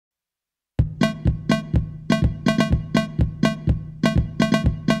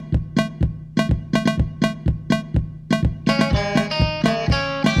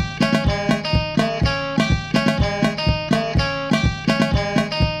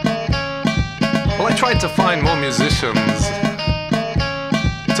tried to find more musicians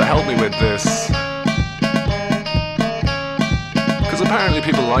to help me with this, because apparently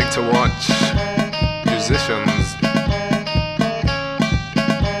people like to watch musicians,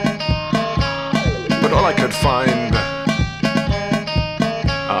 but all I could find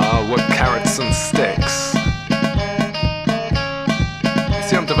were carrots and sticks. You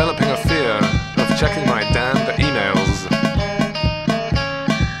see, I'm developing a fear of checking my damned emails,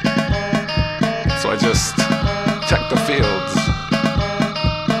 so I just checked the fields.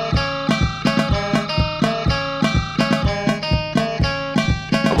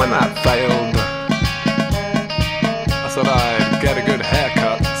 And when that failed, I thought I'd get a good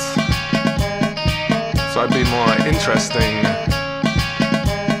haircut, so I'd be more interesting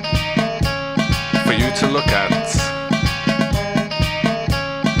for you to look at.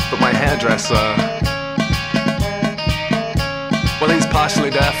 But my hairdresser, well, he's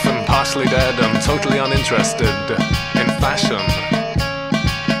partially deaf and partially dead and totally uninterested in fashion.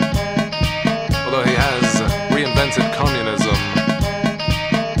 Although he has reinvented communism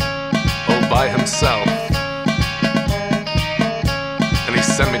all by himself. And he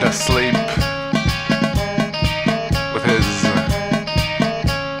sent me to sleep with his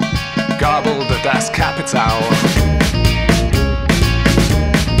garbled Das Kapital.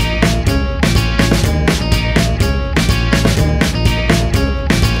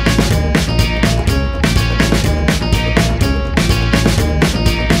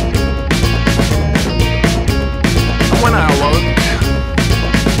 When I awoke,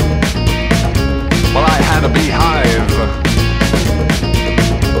 well, I had a beehive.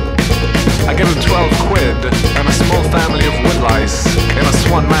 I gave him 12 quid and a small family of woodlice in a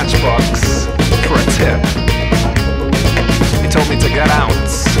Swan matchbox for a tip. He told me to get out,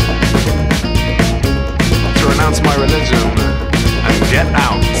 to renounce my religion and get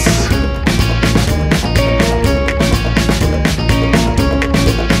out.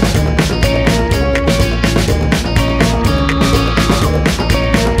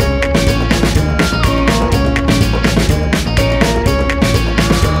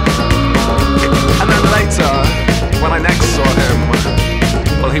 When I next saw him,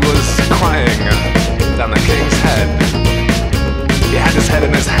 well, he was crying down the king's head. He had his head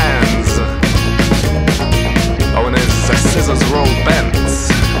in his hands. Oh, and his scissors were all bent.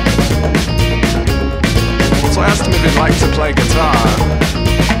 So I asked him if he'd like to play guitar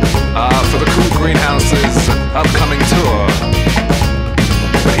for the Cool Greenhouse's upcoming tour.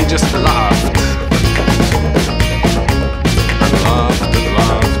 But he just laughed. And laughed and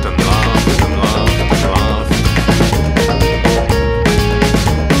laughed and laughed and laughed and laughed.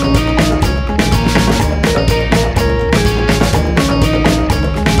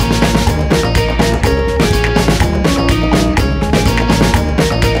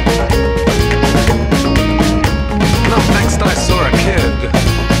 I saw a kid.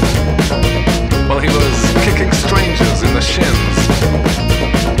 Well, he was kicking strangers in the shins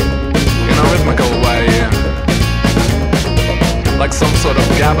in a rhythmical way, like some sort of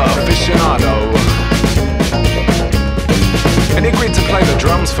gabba aficionado. And he agreed to play the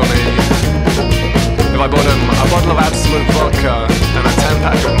drums for me if I bought him a bottle of Absolute vodka and a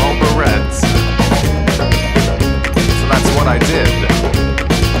 10-pack of Marlboro Reds. So that's what I did.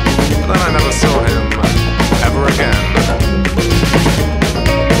 But then I never saw him ever again.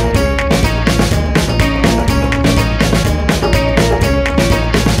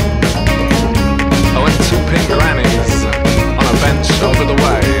 I went two pink grannies on a bench over the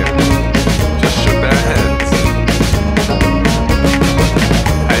way, just shook their heads.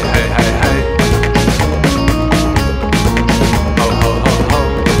 Hey, hey, hey, hey. Ho, ho, ho, ho.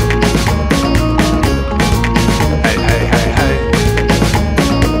 Hey, hey, hey, hey.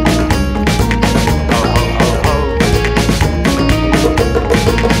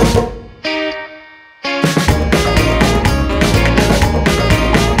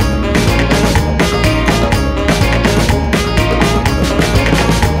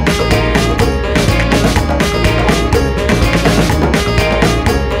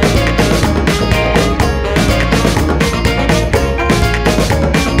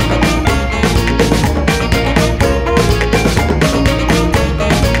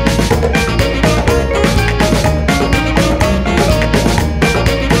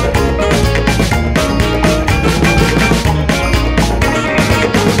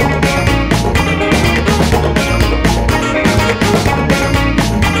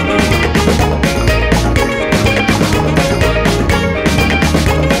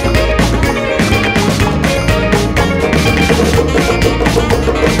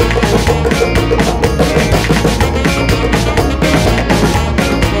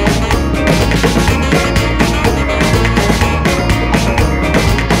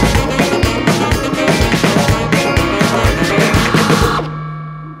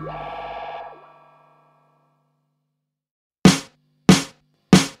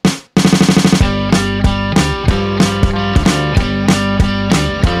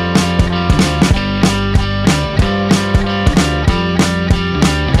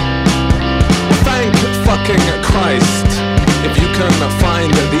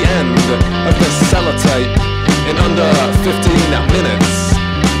 the end of the sellotape in under 15 minutes.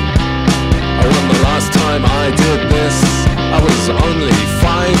 Oh, when the last time I did this, I was only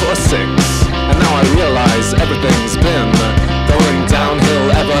 5 or 6, and now I realize everything's been going downhill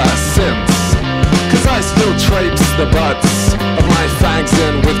ever since. Cause I still traipse the butts of my fags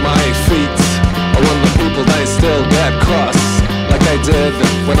in with my feet. Oh, when the people, they still get cross, like I did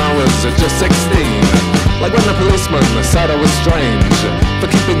when I was just 16. Like when the policeman said I was strange for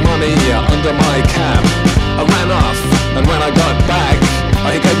keeping money under my cap. I ran off, and when I got back,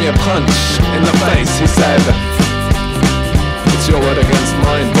 he gave me a punch in the face. He said, "It's your word against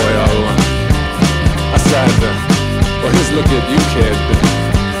mine, boyo." I said, "Well, here's look at you, kid."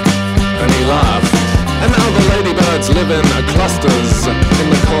 And he laughed. And now the ladybirds live in clusters in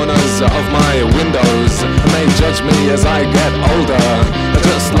the corners of my windows, and they judge me as I get older,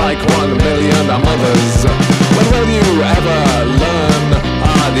 just like 1,000,000 mothers. When will you ever learn?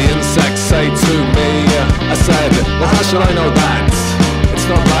 The insects say to me. I said, well, how should I know that? It's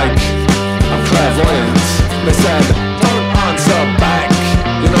not like I'm clairvoyant. They said, don't answer back.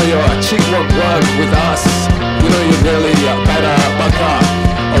 You know your cheek won't work with us. You know you really better buck up,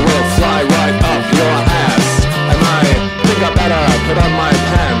 or we'll fly right up your ass. And I think I better put on my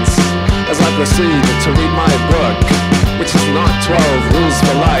pants as I proceed to read my book, which is not 12 Rules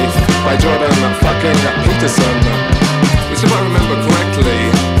for Life by Jordan fucking Peterson, which, if I remember correctly,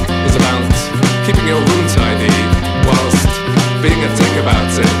 is about keeping your room tidy whilst being a dick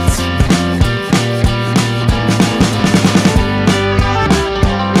about it.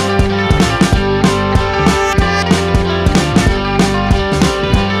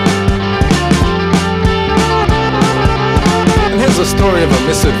 A story of a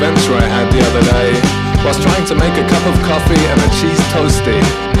misadventure I had the other day whilst trying to make a cup of coffee and a cheese toastie,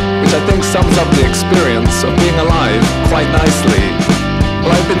 which I think sums up the experience of being alive quite nicely.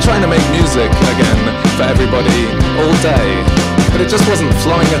 Well, I've been trying to make music again for everybody all day, but it just wasn't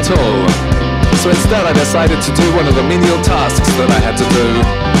flowing at all. So instead I decided to do one of the menial tasks that I had to do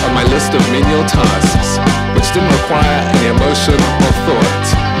on my list of menial tasks, which didn't require any emotion or thought.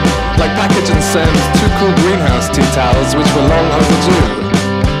 Like package and send 2 cool greenhouse tea towels which were long overdue.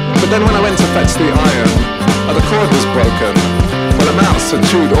 But then when I went to fetch the iron, the cord was broken. Well, a mouse had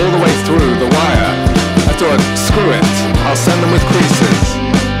chewed all the way through the wire. I thought, screw it, I'll send them with creases.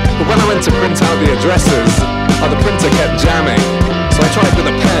 But when I went to print out the addresses, the printer kept jamming. So I tried with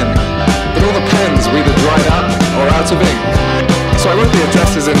a pen, but all the pens were either dried up or out of ink. So I wrote the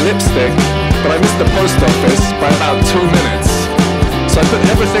addresses in lipstick, but I missed the post office by about 2 minutes. So I put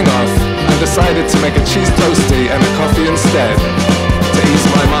everything off and decided to make a cheese toastie and a coffee instead, to ease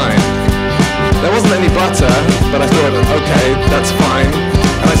my mind. There wasn't any butter, but I thought, okay, that's fine.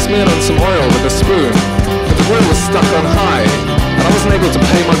 And I smeared on some oil with a spoon, but the grill was stuck on high, and I wasn't able to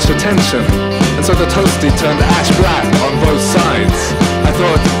pay much attention, and so the toastie turned ash black on both sides. I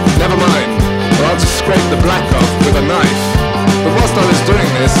thought, never mind, or I'll just scrape the black off with a knife. But whilst I was doing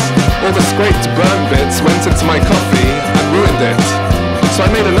this, all the scraped burn bits went into my coffee and ruined it. So I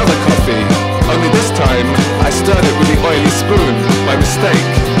made another coffee, only this time I stirred it with the oily spoon by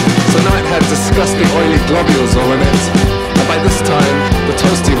mistake. So now it had disgusting oily globules all in it, and by this time the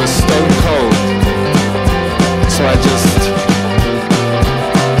toastie was stone cold. So I just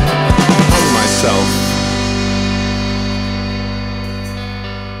hung myself.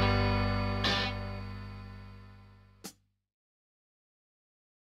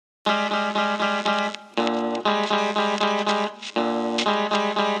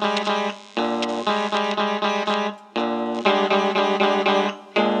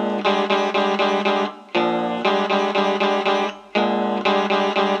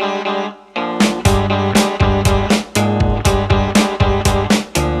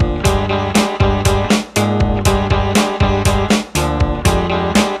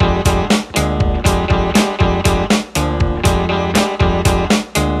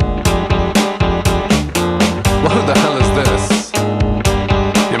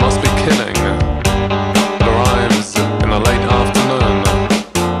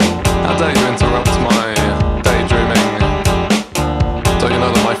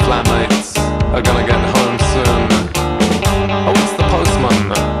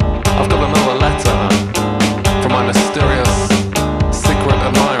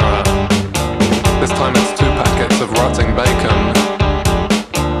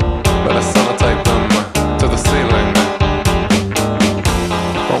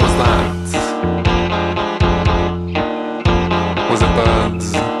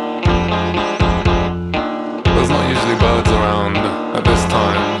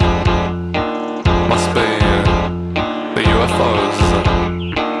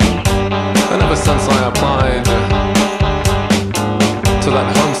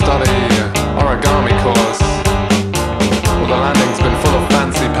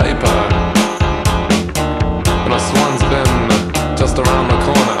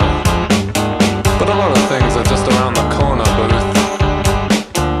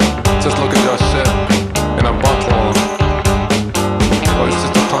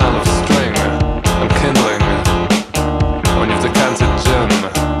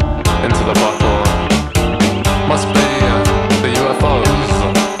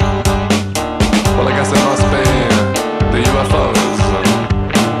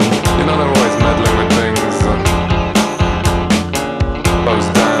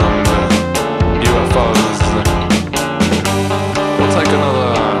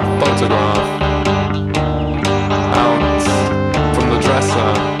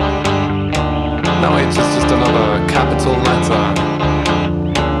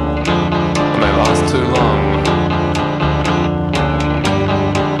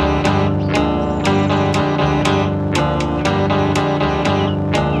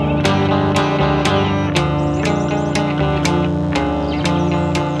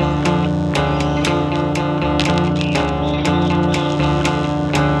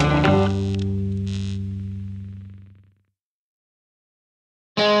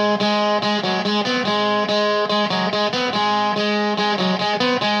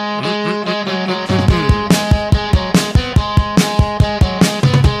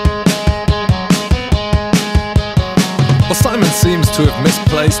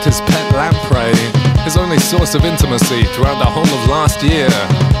 replaced his pet lamprey, his only source of intimacy throughout the whole of last year.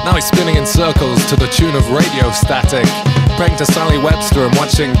 Now he's spinning in circles to the tune of radio static, praying to Sally Webster and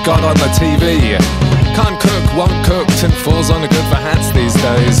watching God on the TV. Can't cook, won't cook, tin foils only good for hats these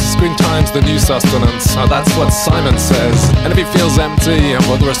days. Screen time's the new sustenance, oh, that's what Simon says. And if he feels empty,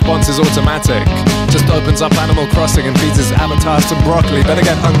 well, the response is automatic. Just opens up Animal Crossing and feeds his avatar some broccoli. Better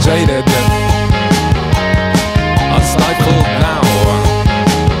get unjaded. Unstifled now.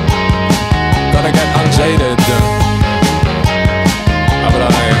 Gotta get unjaded. But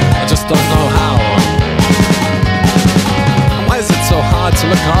I just don't know how. Why is it so hard to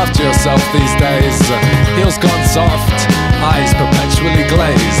look after yourself these days? Heels gone soft, eyes perpetually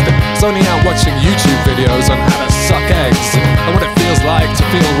glazed. It's only out watching YouTube videos on how to suck eggs and what it feels like to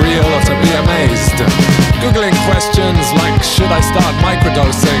feel real or to be amazed. Googling questions like, should I start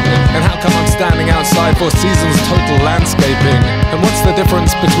microdosing? And how come I'm standing outside for seasons total landscaping? And what's the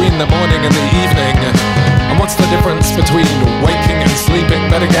difference between the morning and the evening? And what's the difference between waking and sleeping?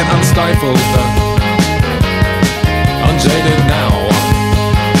 Better get unstifled. Unjaded now.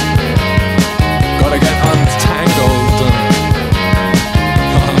 Gotta get untangled.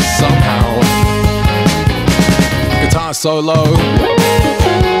 Somehow. Guitar solo.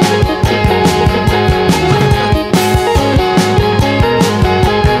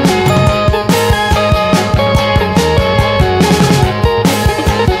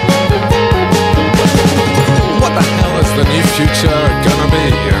 What the hell is the new future gonna be?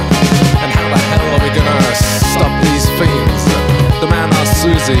 And how the hell are we gonna stop these fiends? The man asked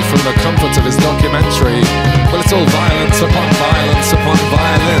Susie from the comfort of his documentary. Well, it's all violence upon violence upon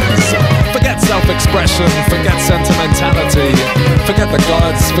violence. Forget self-expression, forget sentimentality. Forget the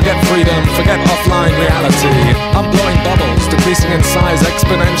gods, forget freedom, forget offline reality. I'm blowing bubbles, decreasing in size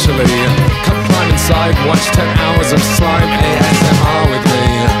exponentially. Come climb inside, watch 10 hours of slime ASMR with me.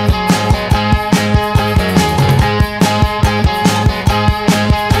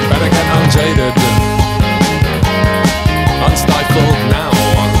 Better get unjaded. Unstifled now.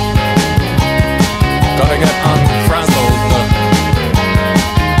 Gotta get unfrazzled.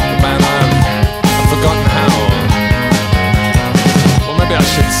 Man, I've forgotten how. Well, maybe I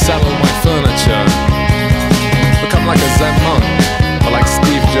should settle my furniture, become like a Zen monk, or like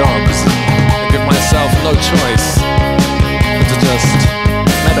Steve Jobs, and give myself no choice but to just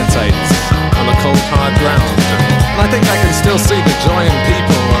meditate on the cold hard ground. And I think I can still see the joy in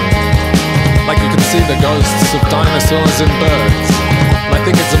people, like you can see the ghosts of dinosaurs and birds. And I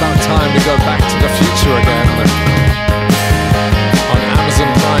think it's about time we go back to the future again. On Amazon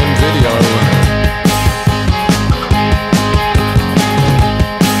Prime Video.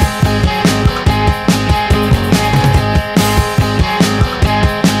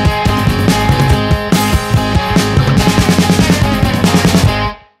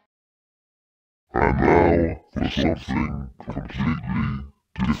 And now for something completely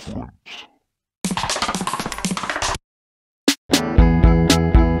different.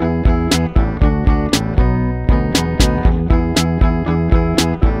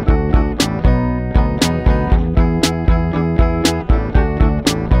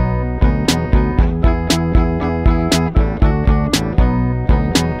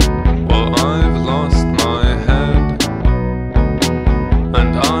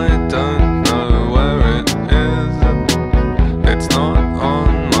 It's not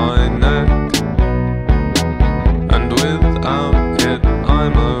on my neck.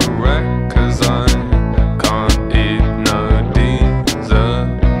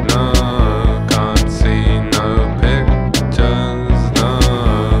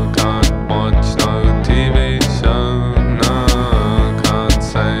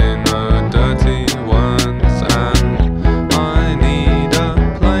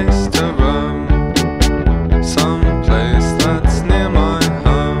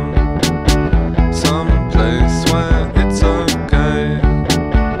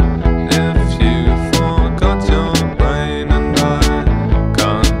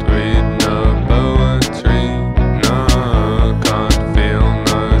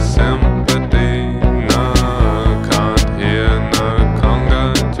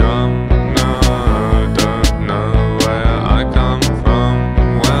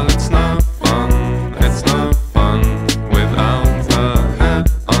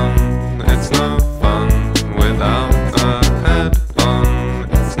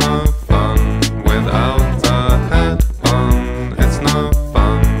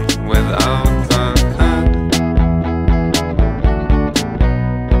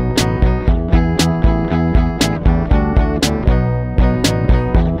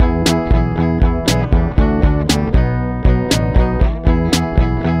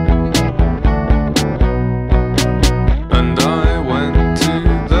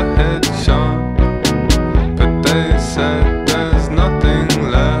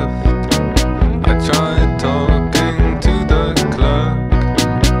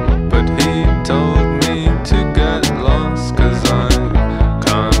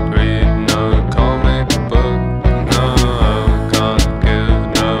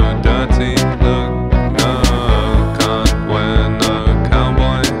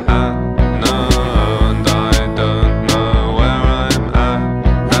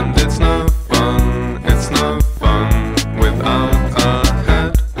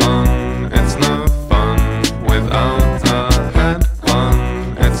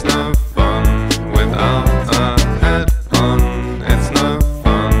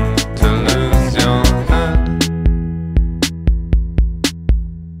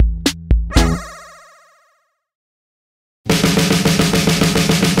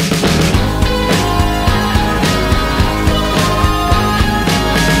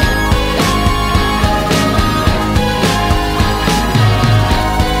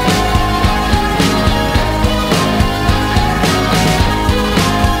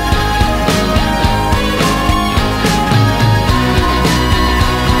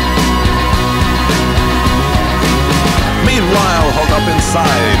 up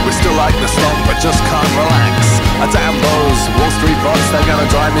inside. We still like the stock, but just can't relax. Damn those Wall Street bots, they're gonna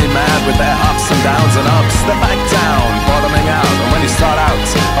drive me mad with their ups and downs and ups. They're back down, bottoming out, and when you start out,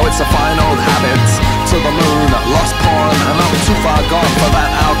 oh, it's a fine old habit. To the moon, lost porn, and I'm too far gone for that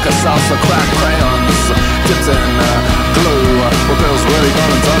Alka-Seltzer crack crayons. Dipped in glue, well, Bill's really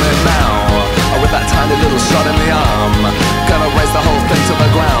gone and done it now. With that tiny little shot in the arm, gonna raise the whole thing to the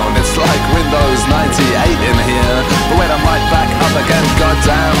ground. It's like Windows 98 in here, but wait, I'm right back up again,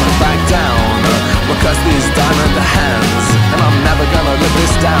 goddamn, back down. Because these diamond hands, and I'm never gonna live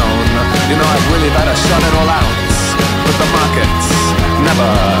this down. You know I'd really better shut it all out, but the market never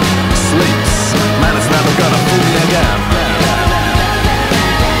sleeps. Man, it's never gonna fool me again.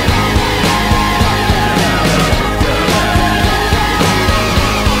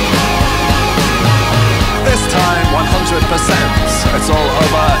 This time 100%, it's all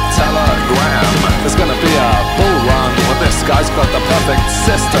over Telegram. There's gonna be a bull run, well this guy's got the perfect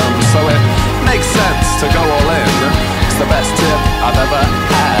system, so it makes sense to go all in. It's the best tip I've ever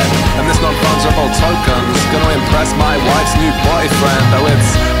had, and this non-fungible token's gonna impress my wife's new boyfriend. Oh,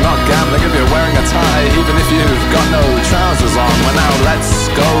 it's not gambling if you're wearing a tie, even if you've got no trousers on. Well now let's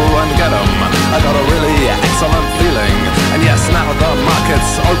go and get 'em. I got a really excellent feeling, and yes, now the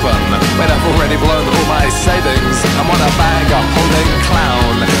market's open. Wait, I've already blown all my savings. I'm on a bag of holding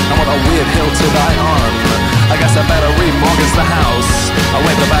clown. I'm on a weird hill to die on. I guess I better remortgage the house. Oh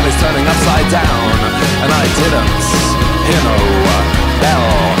wait, the valley's turning upside down, and I didn't hear no bell.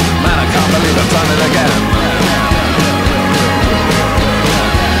 Man, I can't believe I've done it again.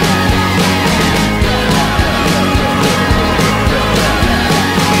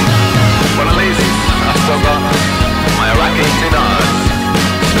 Well, at least I've still got my Iraqi dinars.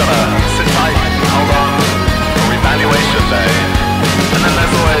 Just gotta sit tight, hold on for evaluation day. And then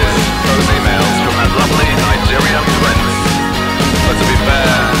there's always those emails from that lovely Nigerian prince. But to be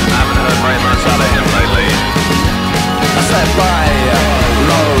fair, I haven't heard very much out of him lately. I said buy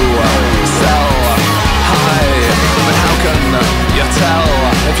low, sell high, but how can you tell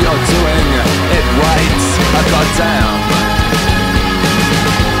if you're doing it right? Goddamn.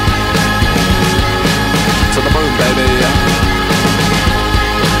 To the moon, baby.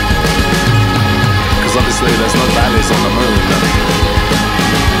 'Cause obviously there's no valleys on the moon.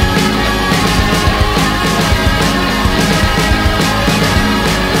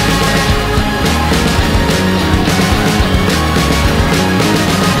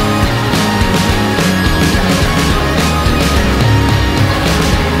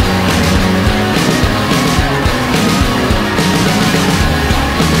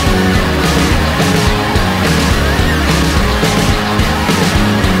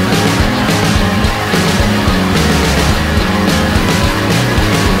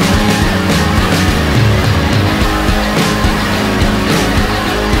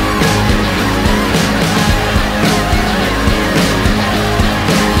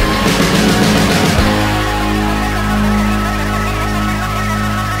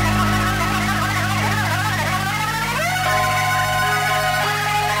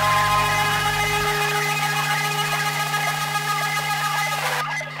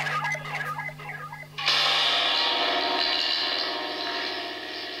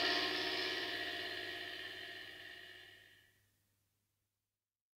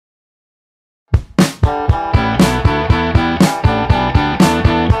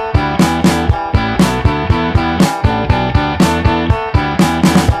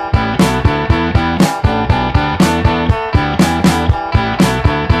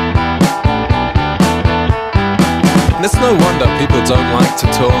 And it's no wonder people don't like to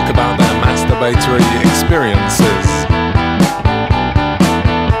talk about their masturbatory experiences.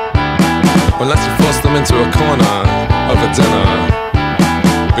 Unless you force them into a corner over dinner.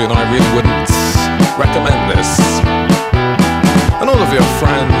 But I really wouldn't recommend this. And all of your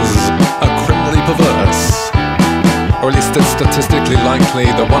friends are criminally perverse. Or at least it's statistically likely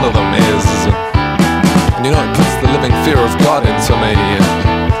that one of them is. And you know it puts the living fear of God into me.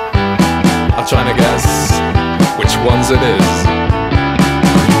 I'm trying to guess which ones it is.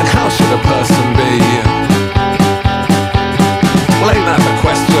 And how should a person be? Well, ain't that the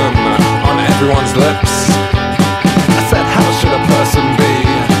question on everyone's lips? I said, how should a person be?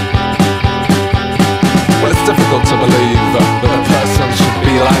 Well, it's difficult to believe that a person should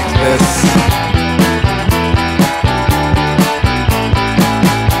be like this.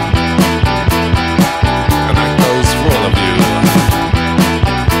 And that goes for all of you.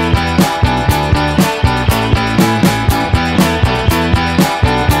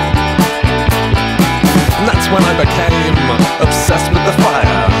 And that's when I became obsessed with the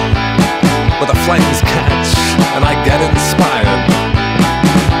fire, where the flames catch and I get inspired.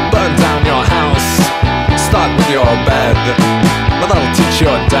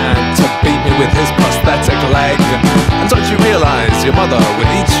 And don't you realize your mother would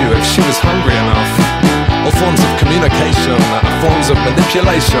eat you if she was hungry enough? All forms of communication are forms of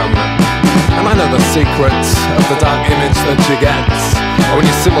manipulation. And I know the secret of the dark image that you get, or when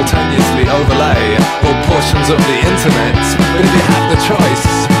you simultaneously overlay all portions of the internet. But if you have the choice,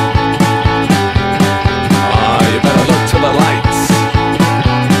 you better look to the lights.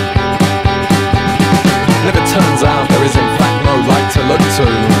 And if it turns out there is in fact no light to look to,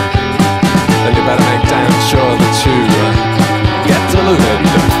 then you better make damn sure that you get deluded.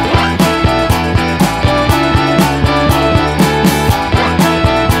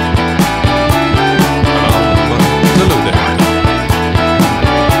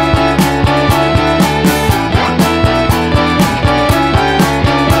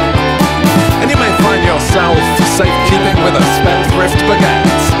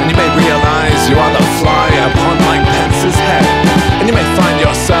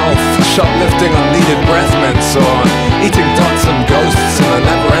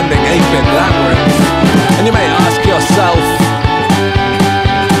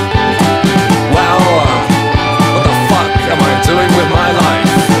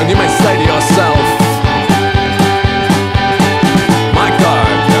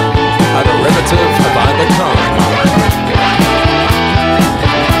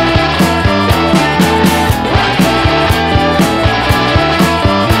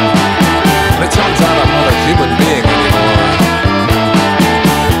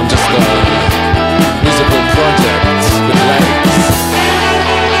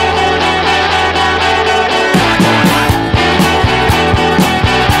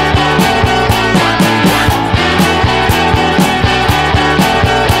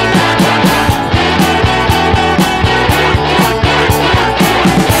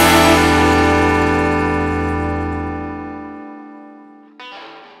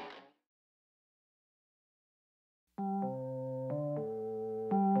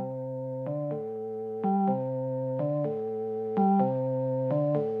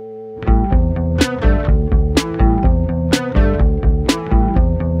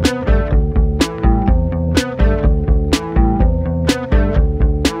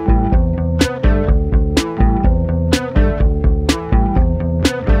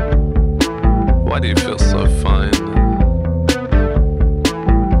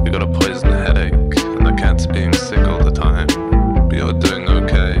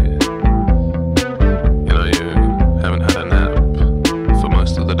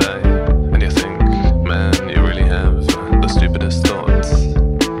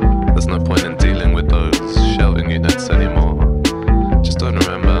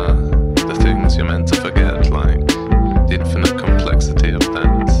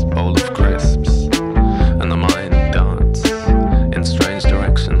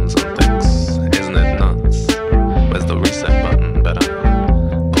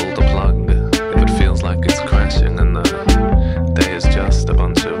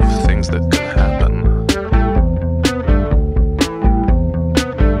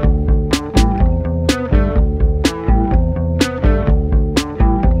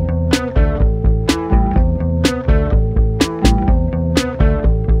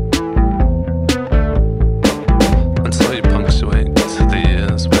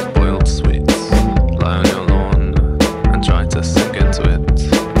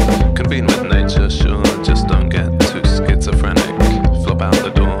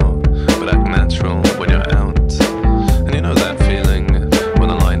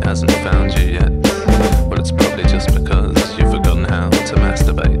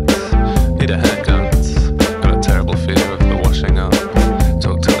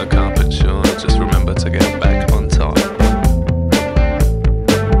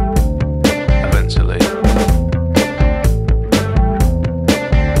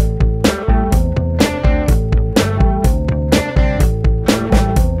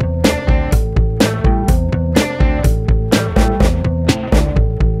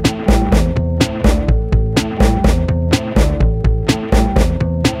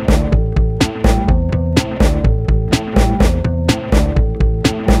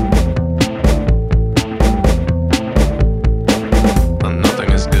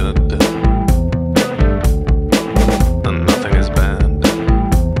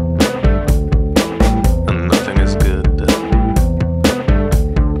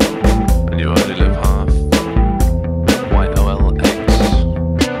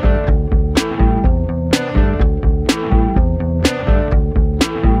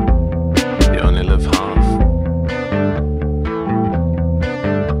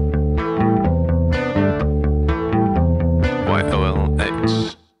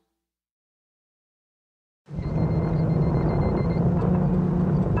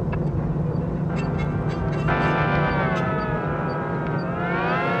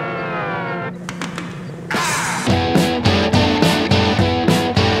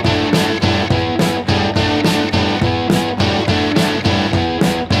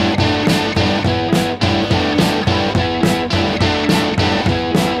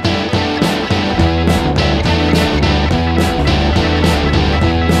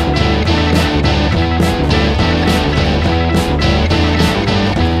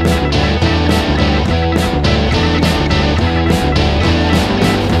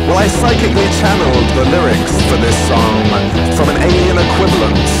 channeled the lyrics for this song from an alien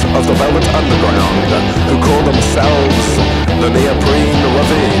equivalent of the Velvet Underground, who call themselves the Neoprene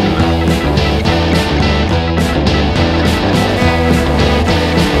Ravine.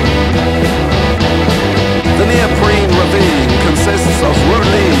 The Neoprene Ravine consists of root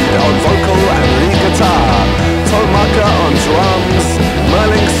lead on vocal and lead guitar, Tomaka on drums,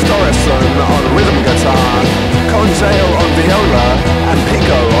 Merling Storison on rhythm guitar, Conjale on viola, and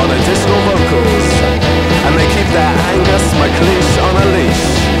Pico on additional vocals. And they keep their Angus MacLeish on a leash,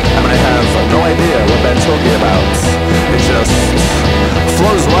 and I have no idea what they're talking about. It just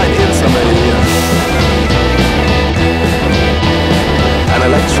flows right into me. And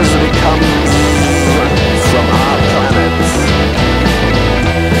electricity comes from our planet.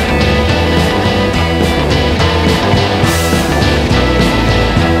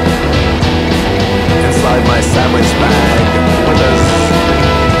 Inside my sandwich bag withers.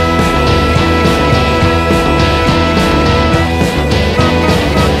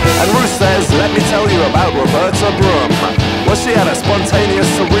 And Ruth says, let me tell you about Roberta Broom. Well, she had a spontaneous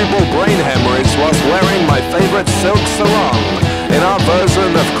cerebral brain hemorrhage whilst wearing my favorite silk sarong in our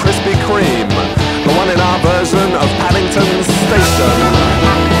version of Krispy Kreme, the one in our version of Paddington Station.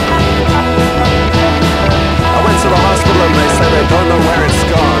 I went to the hospital and they said they don't know where it's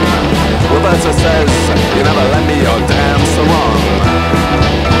gone. Roberta says, you never lend me your damn sarong.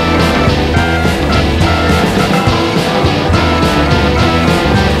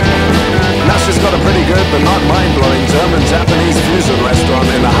 Now she's got a pretty good but not mind-blowing German-Japanese fusion restaurant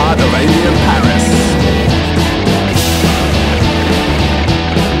in the heart of alien Paris.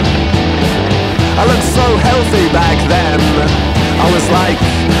 I looked so healthy back then. I was like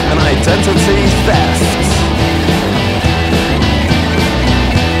an identity theft.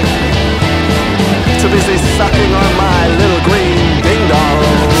 Too busy sucking on my little green ding-dong.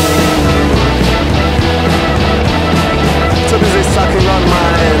 Too busy sucking on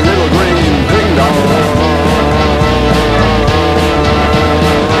my little green ding-dong.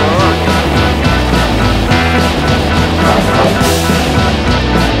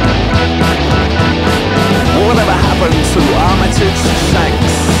 Whatever happened to Armitage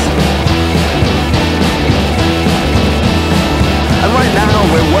Shanks? And right now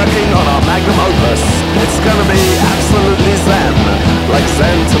we're working on our magnum opus. It's gonna be absolutely zen, like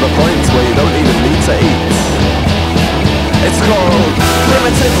zen to the point where you don't even need to eat. It's called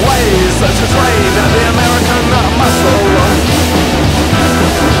Primitive Ways to Train the American Muscle.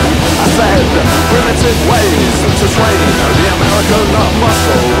 I said primitive ways to train the American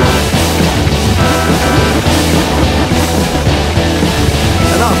muscle.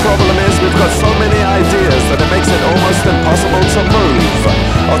 And our problem is we've got so many ideas that it makes it almost impossible to move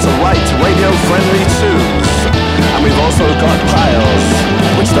or to write radio-friendly tunes. And we've also got piles,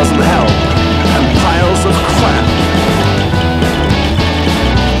 which doesn't help, and piles of crap.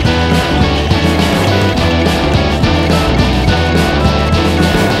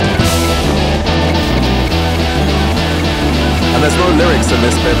 And there's no lyrics in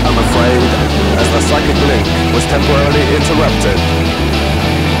this bit, I'm afraid, as the psychic link was temporarily interrupted.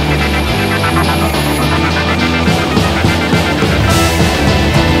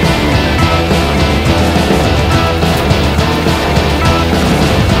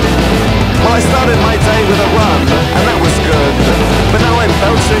 Well, I started my day with a run, and that was good. But now I'm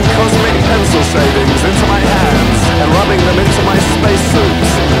belching cosmic pencil shavings into my hands and rubbing them into my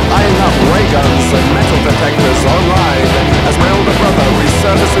spacesuits, eyeing up ray guns and metal detectors online as my older brother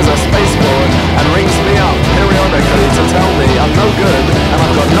resurfaces a spaceport and rings me up periodically to tell me I'm no good and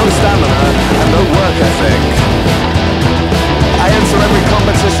I've got no stamina and no work ethic. I enter every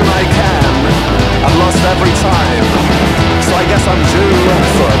competition I can. I've lost every time, so I guess I'm due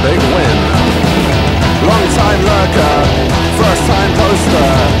for a big win. Long time lurker, first time poster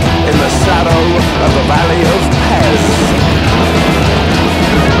in the shadow of the Valley of Pez.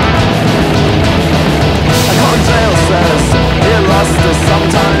 A Conjale says, ear lust is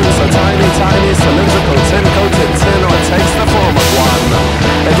sometimes a tiny, tiny cylindrical tin-coated tin or it takes the form of one.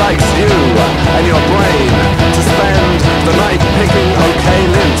 It likes you and your brain to spend the night picking okay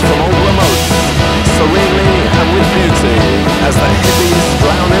lint from old remotes, serenely and with beauty as the hippies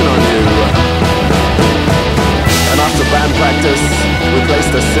drown in on you. And after band practice, we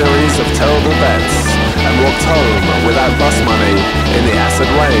placed a series of terrible bets and walked home without bus money in the acid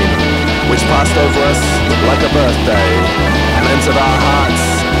rain, which passed over us like a birthday and entered our hearts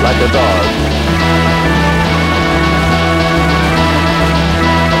like a dog.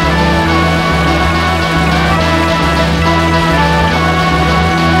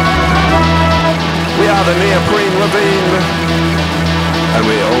 We are the Neoprene Ravine. and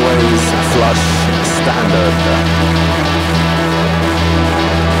we always flush standard.